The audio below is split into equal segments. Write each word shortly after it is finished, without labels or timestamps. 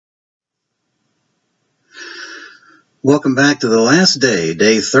Welcome back to the last day,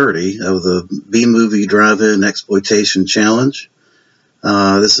 day 30 of the B-Movie Drive-In Exploitation Challenge.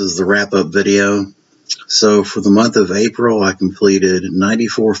 This is the wrap-up video. So for the month of April, I completed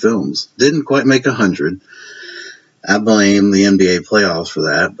 94 films. Didn't quite make 100. I blame the NBA playoffs for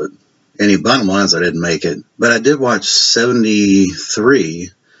that, but bottom line is I didn't make it. But I did watch 73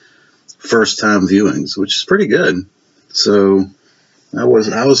 first-time viewings, which is pretty good. So I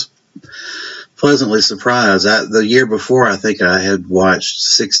was pleasantly surprised. The year before, I think I had watched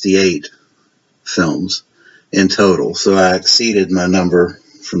 68 films in total, so I exceeded my number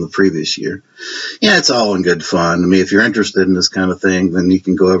from the previous year. Yeah, it's all in good fun. I mean, if you're interested in this kind of thing, then you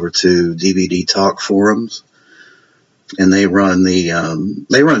can go over to DVD Talk forums, and they run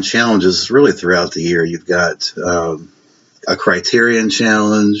challenges really throughout the year. You've got a Criterion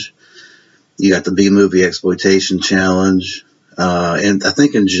challenge, you got the B-Movie Exploitation challenge. And I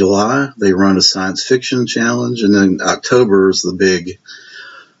think in July they run a science fiction challenge, and then October is the big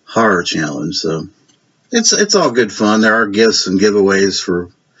horror challenge. So it's all good fun. There are gifts and giveaways for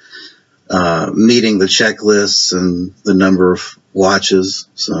meeting the checklists and the number of watches.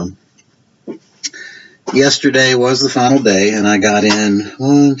 So yesterday was the final day, and I got in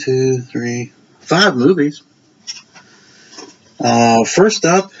 5 movies. First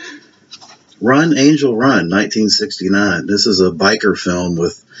up, Run, Angel, Run, 1969. This is a biker film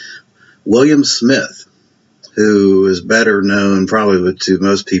with William Smith, who is better known probably to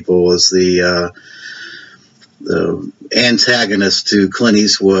most people as the antagonist to Clint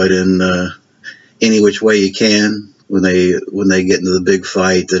Eastwood in Any Which Way You Can, when they get into the big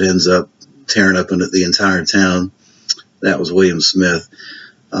fight that ends up tearing up into the entire town. That was William Smith.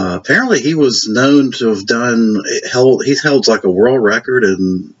 Apparently he was known to have he's held like a world record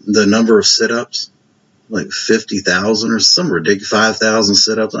in the number of sit-ups, like 50,000 or some ridiculous, 5,000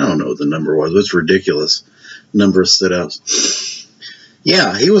 sit-ups. I don't know what the number was, but it's ridiculous number of sit-ups.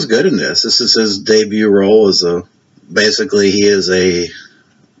 Yeah, he was good in this. This is his debut role as basically he is a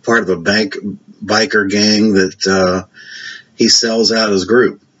part of a biker gang that he sells out his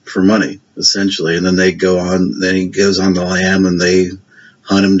group for money, essentially. And then then he goes on the lam and they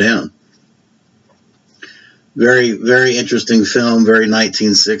hunt him down. Very, very interesting film, very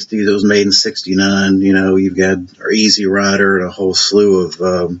 1960s. It was made in 69. You know, you've got Easy Rider and a whole slew of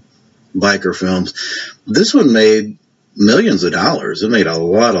biker films. This one made millions of dollars. It made a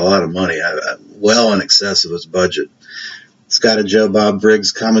lot of money, well in excess of its budget. It's got a Joe Bob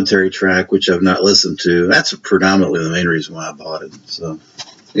Briggs commentary track, which I've not listened to. That's predominantly the main reason why I bought it. So,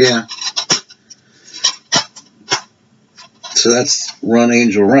 yeah. So that's Run,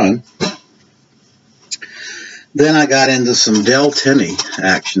 Angel, Run. Then I got into some Del Tenney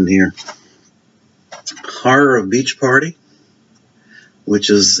action here. Horror of Beach Party, which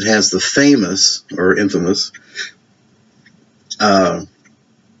has the famous or infamous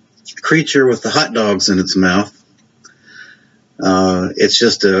creature with the hot dogs in its mouth. It's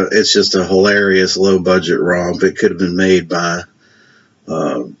just a hilarious low budget romp. It could have been made by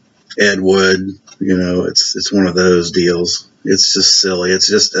Ed Wood. You know, it's one of those deals. It's just silly. It's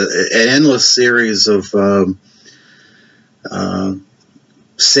just an endless series of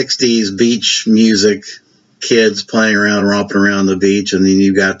 60s beach music, kids playing around, romping around the beach, and then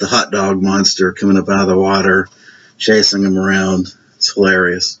you got the hot dog monster coming up out of the water, chasing them around. It's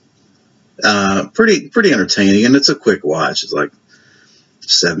hilarious. Pretty entertaining, and it's a quick watch. It's like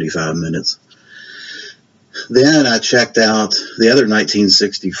 75 minutes. Then I checked out the other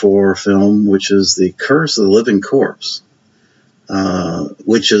 1964 film, which is The Curse of the Living Corpse,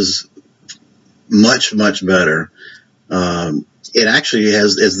 which is much better. It actually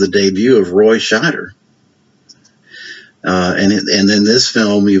is the debut of Roy Scheider. And in this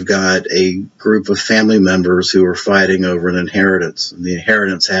film, you've got a group of family members who are fighting over an inheritance. And the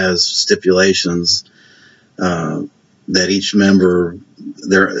inheritance has stipulations that each member,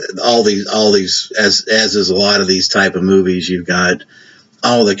 all these as is a lot of these type of movies, you've got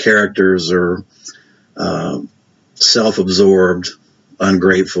all the characters are self-absorbed,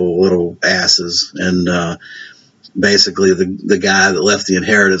 ungrateful little asses, and basically the guy that left the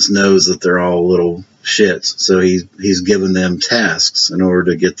inheritance knows that they're all little shits, so he's given them tasks in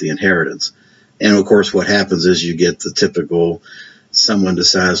order to get the inheritance. And of course what happens is you get the typical, someone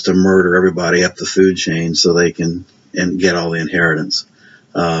decides to murder everybody up the food chain so they can get all the inheritance.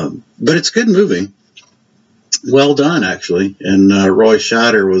 But it's a good movie, well done actually, and Roy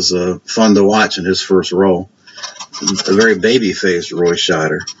Scheider was fun to watch in his first role, a very baby-faced Roy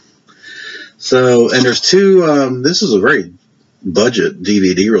Scheider. So, and there's two, this is a very budget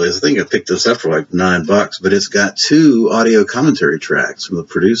DVD release. I think I picked this up for like $9, but it's got 2 audio commentary tracks from the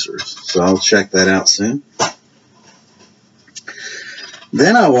producers. So I'll check that out soon.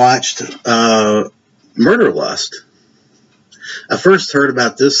 Then I watched Murder Lust. I first heard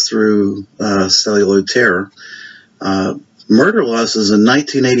about this through Celluloid Terror. Murder Lust is a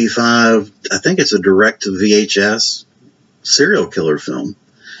 1985, I think it's a direct-to-VHS serial killer film.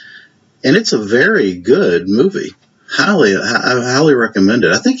 And it's a very good movie. I highly recommend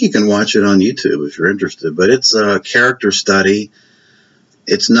it. I think you can watch it on YouTube if you're interested. But it's a character study.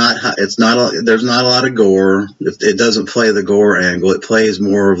 There's not a lot of gore. It doesn't play the gore angle. It plays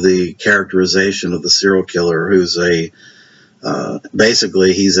more of the characterization of the serial killer, who's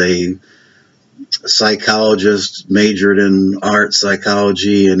basically he's a psychologist, majored in art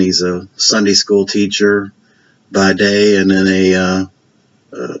psychology, and he's a Sunday school teacher by day, and then a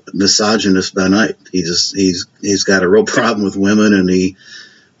misogynist by night. He's got a real problem with women, and he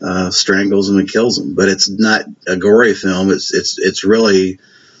strangles them and kills them. But it's not a gory film. It's really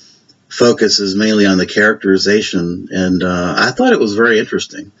focuses mainly on the characterization, and I thought it was very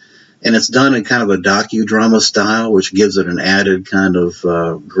interesting. And it's done in kind of a docudrama style, which gives it an added kind of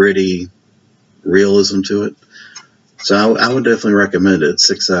gritty realism to it. So I would definitely recommend it.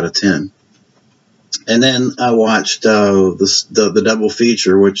 6 out of 10. And then I watched the double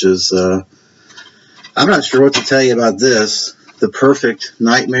feature, which is I'm not sure what to tell you about this. The Perfect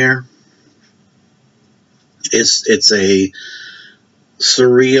Nightmare. It's a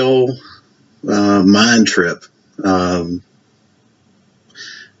surreal mind trip.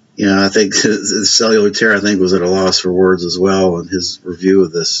 You know, I think Celluloid Terror, I think, was at a loss for words as well in his review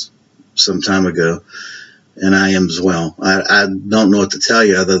of this some time ago, and I am as well. I don't know what to tell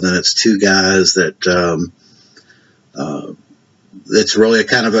you other than it's two guys that it's really a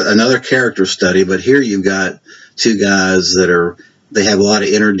kind of another character study, but here you've got two guys that they have a lot of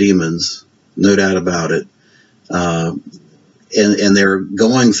inner demons, no doubt about it, and they're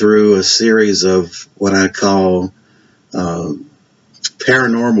going through a series of what I call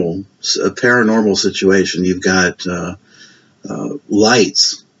paranormal situation. You've got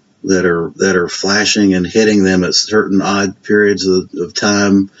lights that are flashing and hitting them at certain odd periods of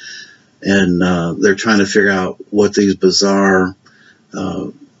time, and they're trying to figure out what these bizarre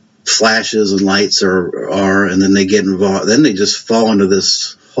flashes and lights are, and then they get involved. Then they just fall into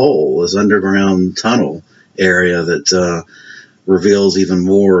this hole, this underground tunnel area that reveals even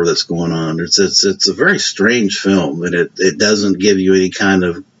more that's going on. It's a very strange film, and it doesn't give you any kind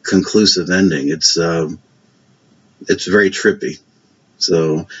of conclusive ending. It's very trippy.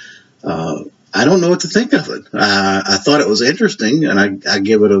 So I don't know what to think of it. I thought it was interesting, and I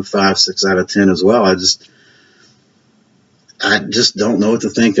give it a 5, 6 out of 10 as well. I just don't know what to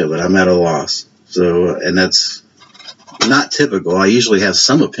think of it. I'm at a loss. So, and that's not typical. I usually have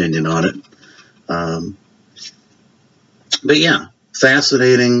some opinion on it. But yeah,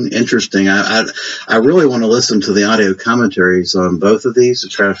 fascinating, interesting. I really want to listen to the audio commentaries on both of these to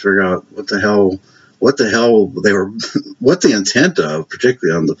try to figure out what the hell they were, what the intent of,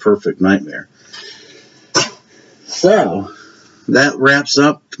 particularly on The Perfect Nightmare. So that wraps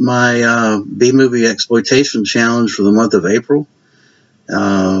up my B-movie exploitation challenge for the month of April.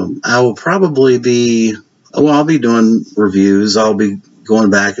 I will probably I'll be doing reviews. I'll be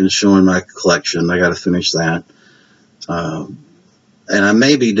going back and showing my collection. I got to finish that. And I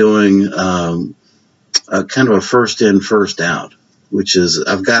may be doing a kind of a first in, first out, which is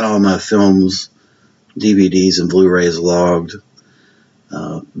I've got all my films, DVDs, and Blu-rays logged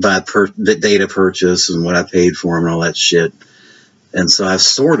by data purchase and what I paid for them and all that shit. And so I've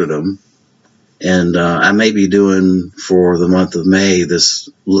sorted them. And I may be doing for the month of May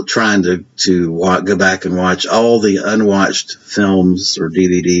trying to go back and watch all the unwatched films or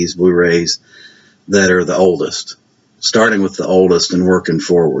DVDs, Blu-rays that are the oldest. Starting with the oldest and working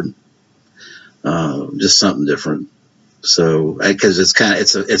forward, just something different. So, because it's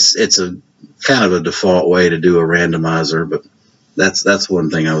a kind of a default way to do a randomizer, but that's one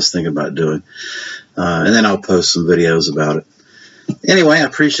thing I was thinking about doing. And then I'll post some videos about it. Anyway, I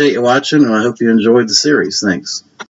appreciate you watching, and I hope you enjoyed the series. Thanks.